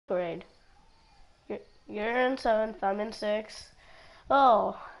grade? You're in 7th, I'm in 6th.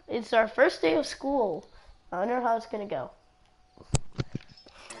 Oh, it's our first day of school. I wonder how it's gonna go.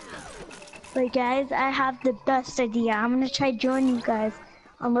 Wait guys, I have the best idea. I'm gonna try joining you guys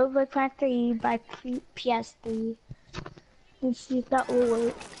on Roblox Factory by PS3. Let's see if that will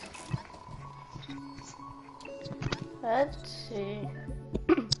work. Let's see.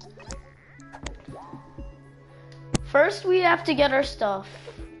 First, we have to get our stuff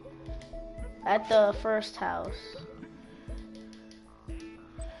at the first house.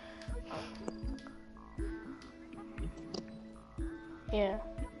 Yeah.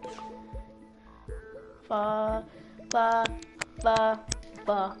 Fa, fa, fa,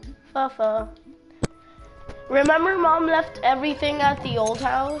 fa, fa, fa. Remember Mom left everything at the old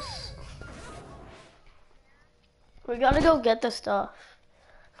house? We gotta go get the stuff.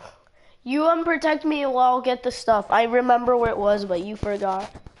 You protect me while I'll get the stuff. I remember where it was, but you forgot.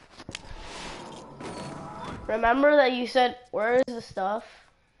 Remember that you said, where is the stuff?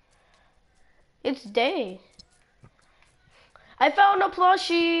 It's day. I found a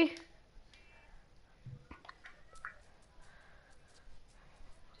plushie.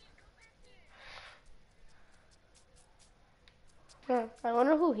 Huh, I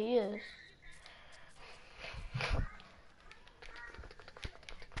wonder who he is.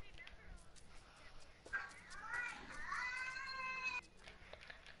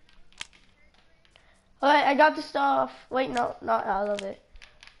 Alright, I got the stuff. Wait, no, not out of it.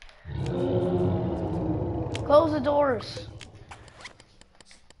 Close the doors.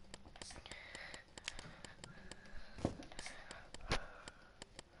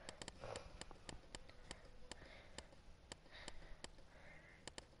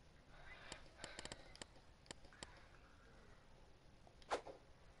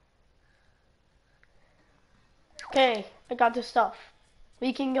 Okay, I got the stuff.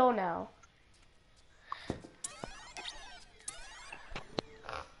 We can go now.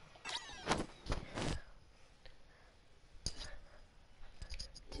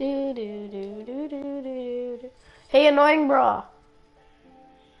 Do, do, do, do, do, do, do. Hey, annoying bra.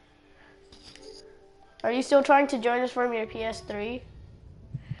 Are you still trying to join us from your PS3?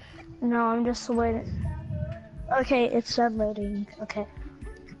 No, I'm just waiting. Okay, it's loading. Okay.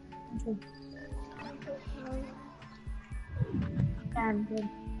 I'm good.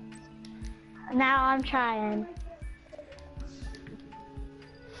 Now I'm trying.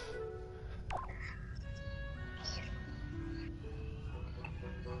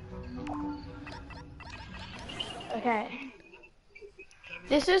 Okay.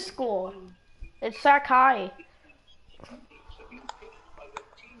 This is school. It's Sakai.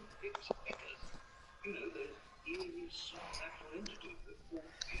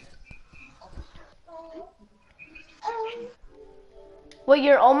 Wait,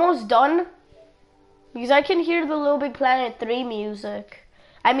 you're almost done? Because I can hear the Little Big Planet 3 music.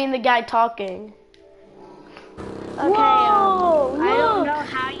 I mean the guy talking. Okay, Whoa, I don't know look!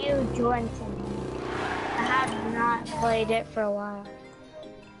 how you joined something. I have not played it for a while.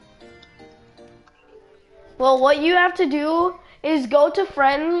 Well, what you have to do is go to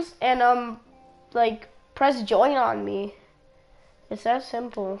friends and like press join on me. It's that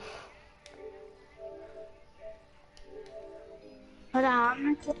simple. Hold on,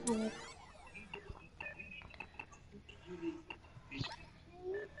 I'm gonna do it.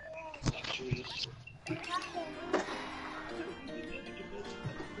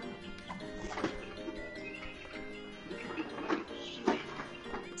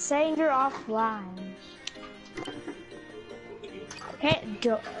 Say you're offline. Okay,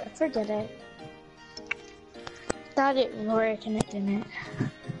 forget it. Thought it worked and it didn't.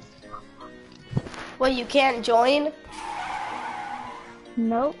 Well, you can't join?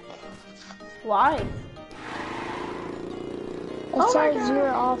 Nope. Why? It says you're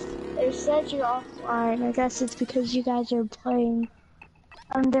off. It says you're offline. I guess it's because you guys are playing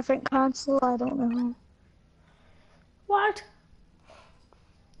on a different console. I don't know. What?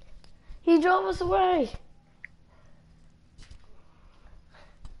 He drove us away.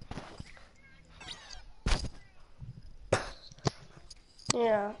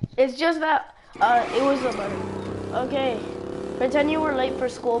 Yeah, it's just that it was a button. Okay, pretend you were late for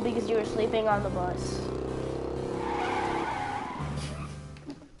school because you were sleeping on the bus.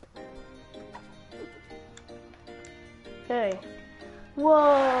 Okay.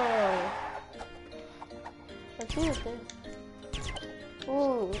 Whoa. That's weird thing.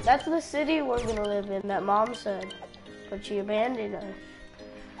 Ooh, that's the city we're gonna live in that Mom said, but she abandoned us.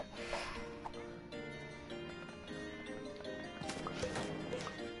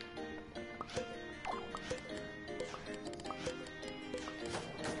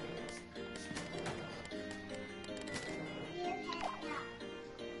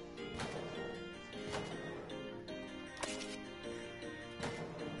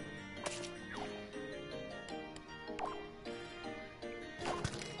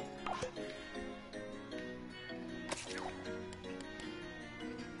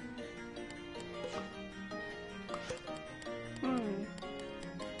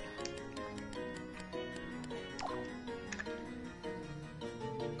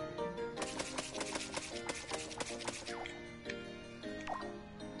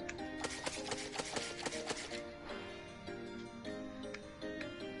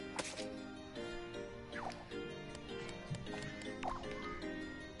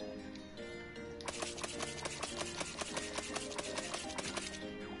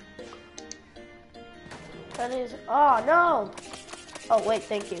 That is. Oh no. Oh wait,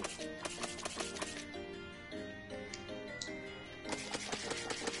 thank you.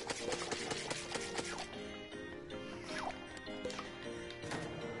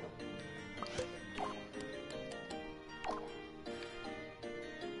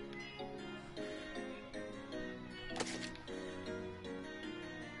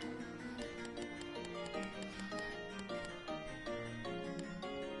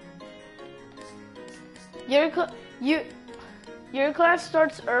 Your class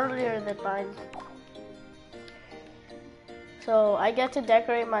starts earlier than mine, so I get to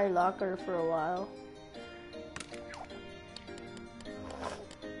decorate my locker for a while.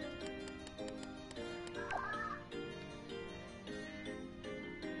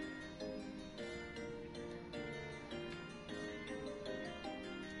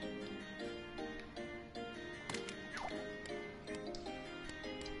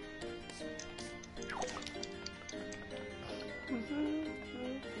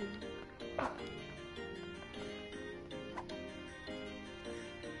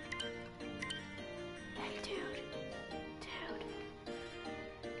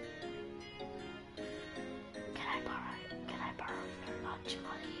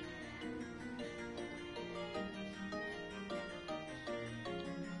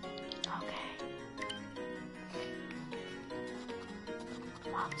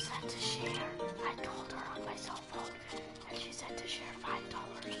 Mom said to share. I told her on my cell phone, and she said to share $5.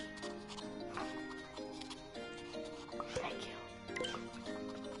 Thank you.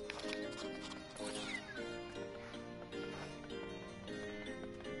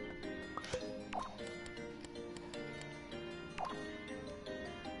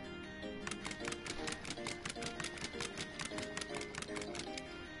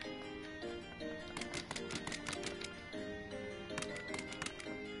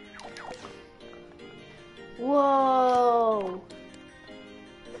 Whoa!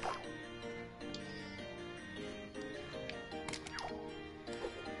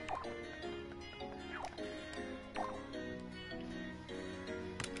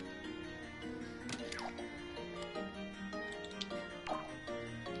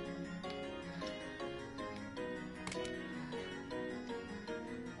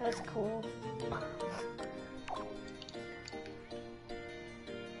 That's cool.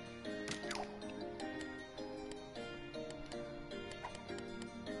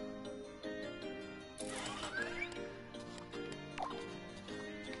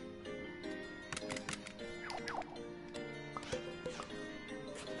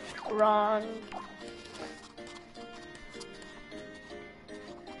 Wrong.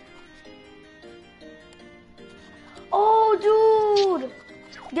 Oh, dude!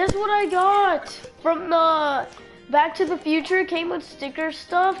 Guess what I got from the Back to the Future? It came with sticker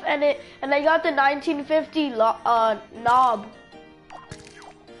stuff, and I got the 1950 knob.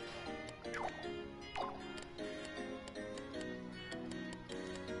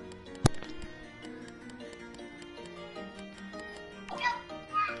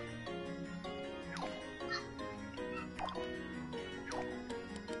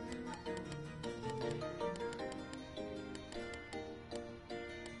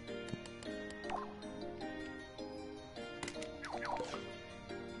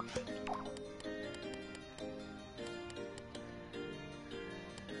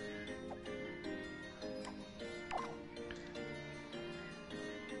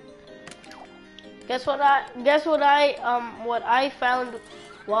 What I found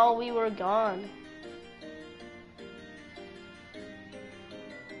while we were gone.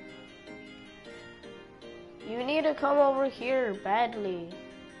 You need to come over here badly.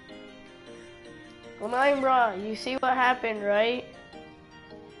 Well, you see what happened, right?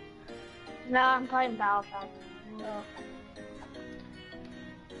 No, I'm playing Battlefront. No.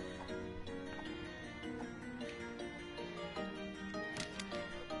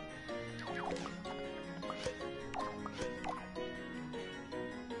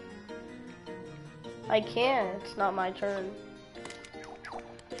 I can't. It's not my turn.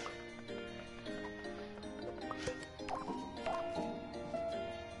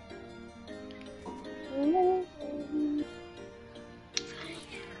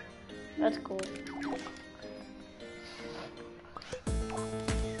 That's cool.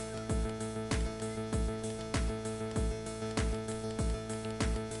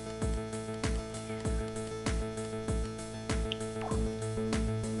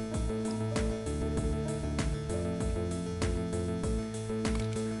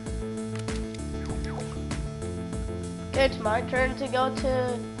 It's my turn to go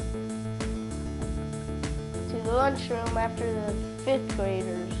to the lunchroom after the 5th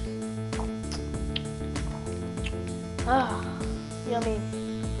graders. Ah, yummy.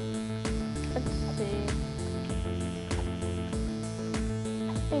 Let's see.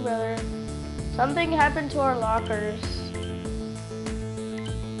 Hey, brother. Something happened to our lockers.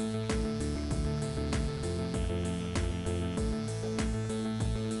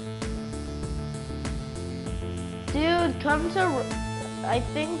 Dude, come to... I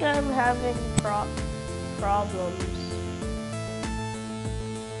think I'm having problems.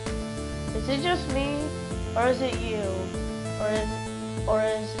 Is it just me? Or is it you? Or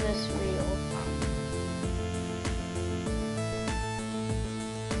is this real?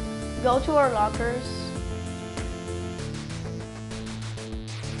 Go to our lockers.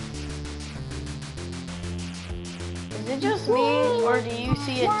 Is it just me, or do you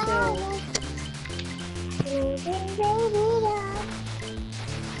see it too?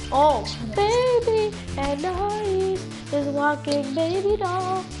 Oh, baby, and Ice is walking baby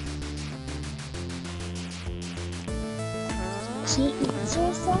doll.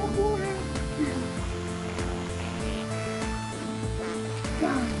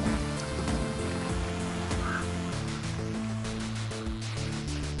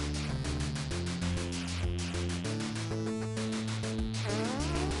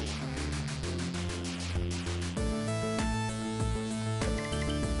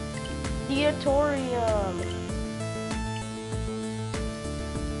 Theatorium.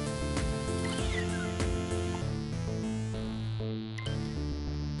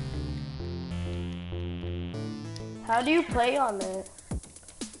 How do you play on it?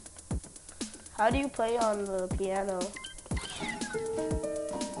 How do you play on the piano?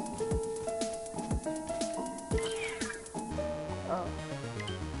 Oh.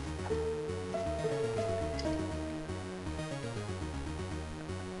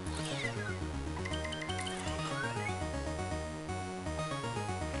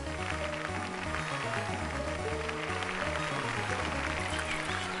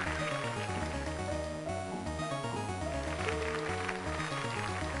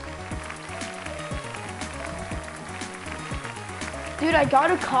 Dude, I got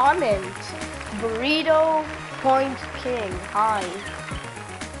a comment. Burrito Point King. Hi.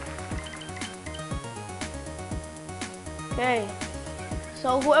 Okay.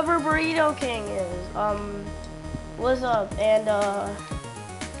 So whoever Burrito King is, what's up? And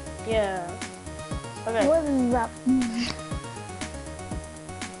yeah. Okay. What's up?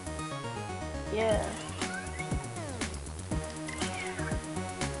 Yeah.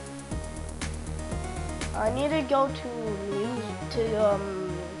 I need to go to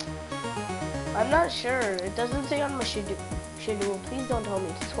I'm not sure. It doesn't say on my schedule. Please don't tell me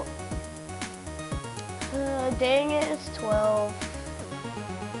it's 12. Dang it, it's 12.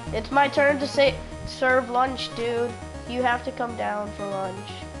 It's my turn to serve lunch, dude. You have to come down for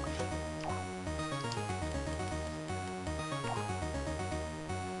lunch.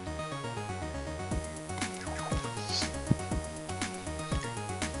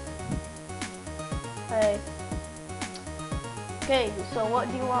 Hey. Okay, so what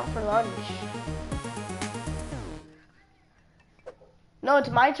do you want for lunch? No, it's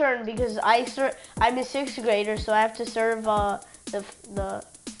my turn because I'm a 6th grader, so I have to serve the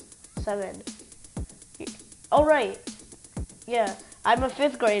 7. Oh right, yeah. I'm a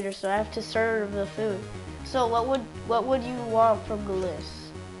 5th grader, so I have to serve the food. So what would you want from the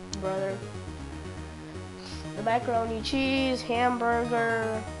list, brother? The macaroni cheese,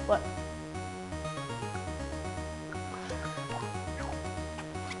 hamburger, what?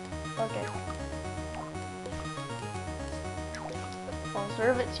 Okay. I'll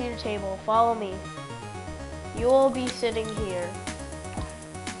serve it to your table. Follow me. You will be sitting here.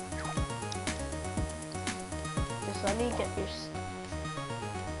 Just let me get your...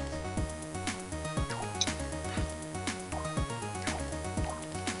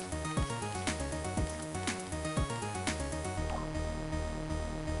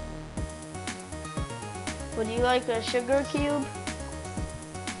 Would you like a sugar cube?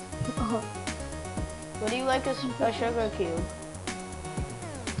 Would you like a sugar cube?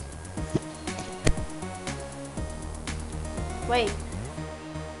 Wait.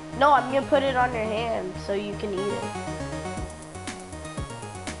 No, I'm gonna put it on your hand so you can eat it.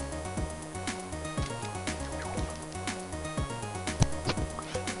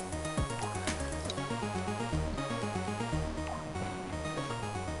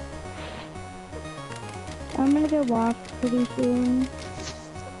 I'm gonna go walk pretty soon.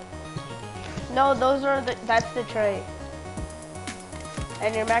 No, that's the tray.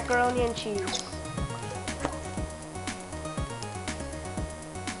 And your macaroni and cheese.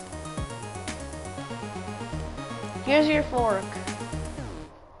 Here's your fork.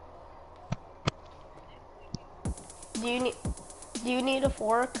 Do you need a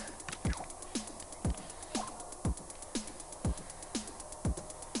fork?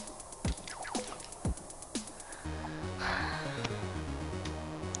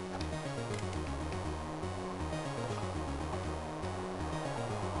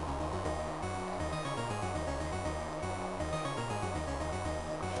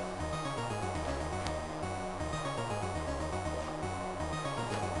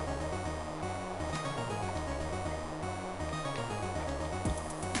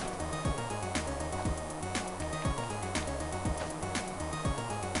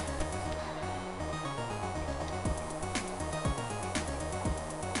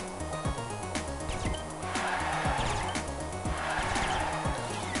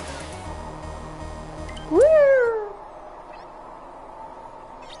 Woo!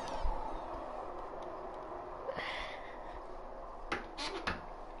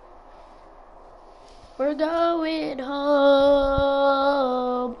 We're going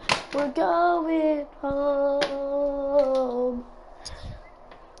home. We're going home.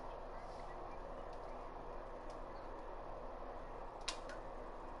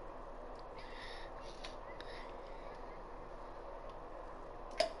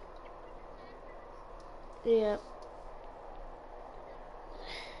 Yeah.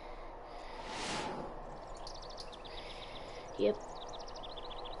 Yep.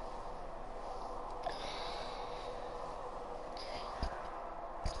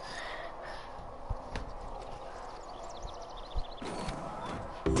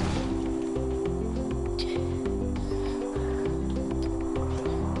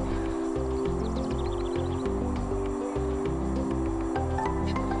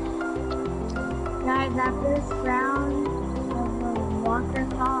 Guys, after this round of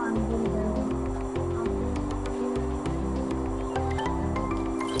waterfall, I'm gonna go.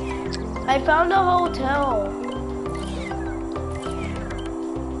 I found a hotel.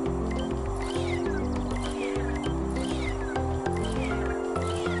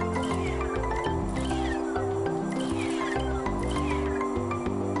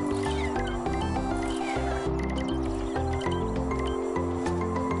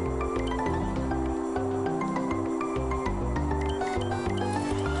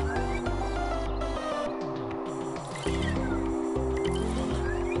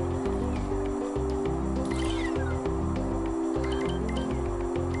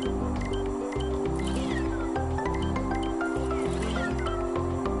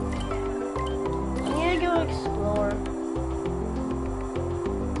 I need to go explore.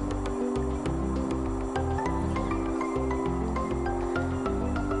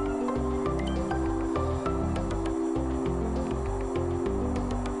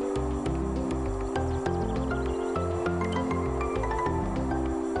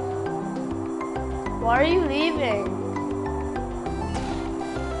 Why are you leaving?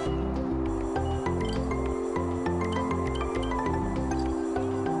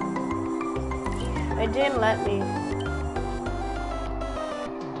 It didn't let me.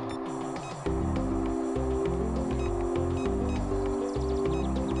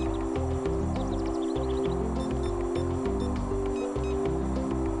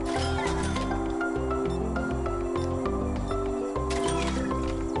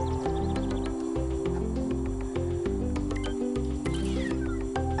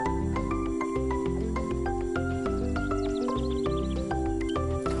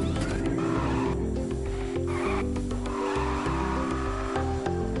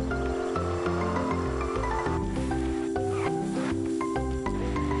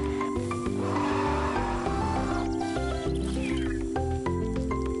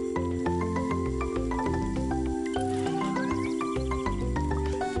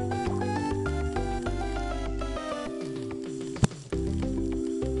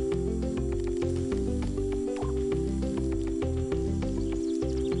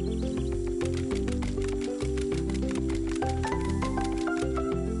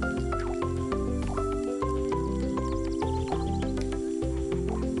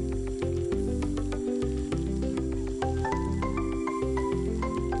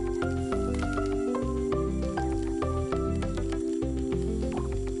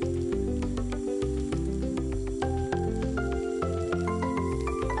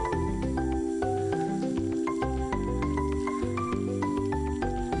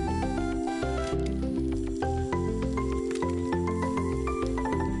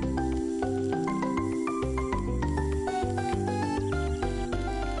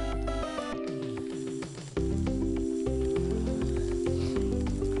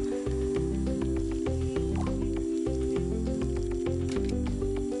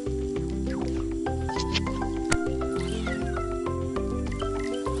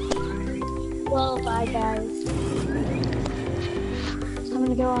 Well, bye guys. So I'm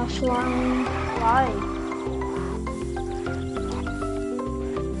gonna go offline. Why?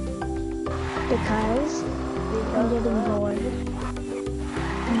 Because I'm getting bored.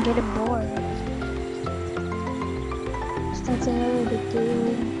 I'm getting bored. There's nothing really to do.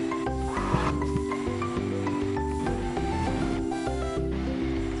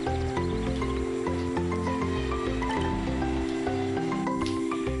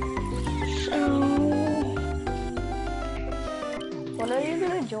 When are you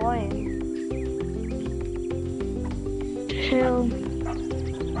gonna join? Chill.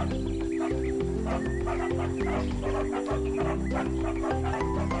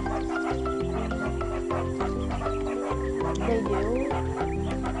 They do?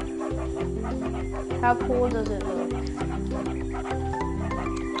 How cool does it look?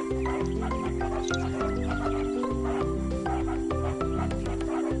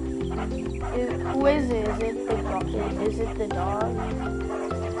 Who is it? Is it the dog?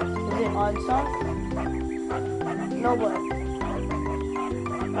 Is it Oddsock? No, but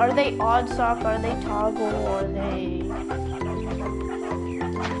are they Oddsock? Are they Toggle? Or are they?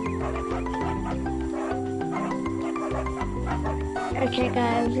 Okay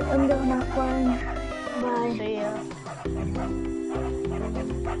guys, I'm going offline. Bye. See ya.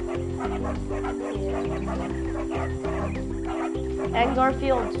 Yeah. And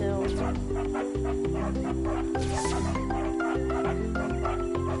Garfield too.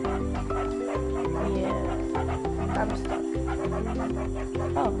 Yeah. I'm stuck.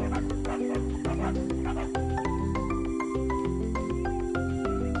 Oh.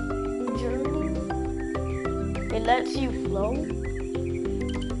 Journey. It lets you float.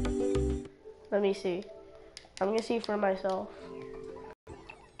 Let me see. I'm gonna see for myself.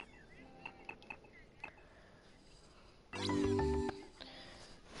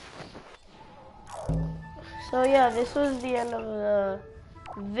 So yeah, this was the end of the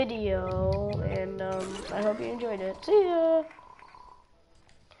video, and I hope you enjoyed it. See ya!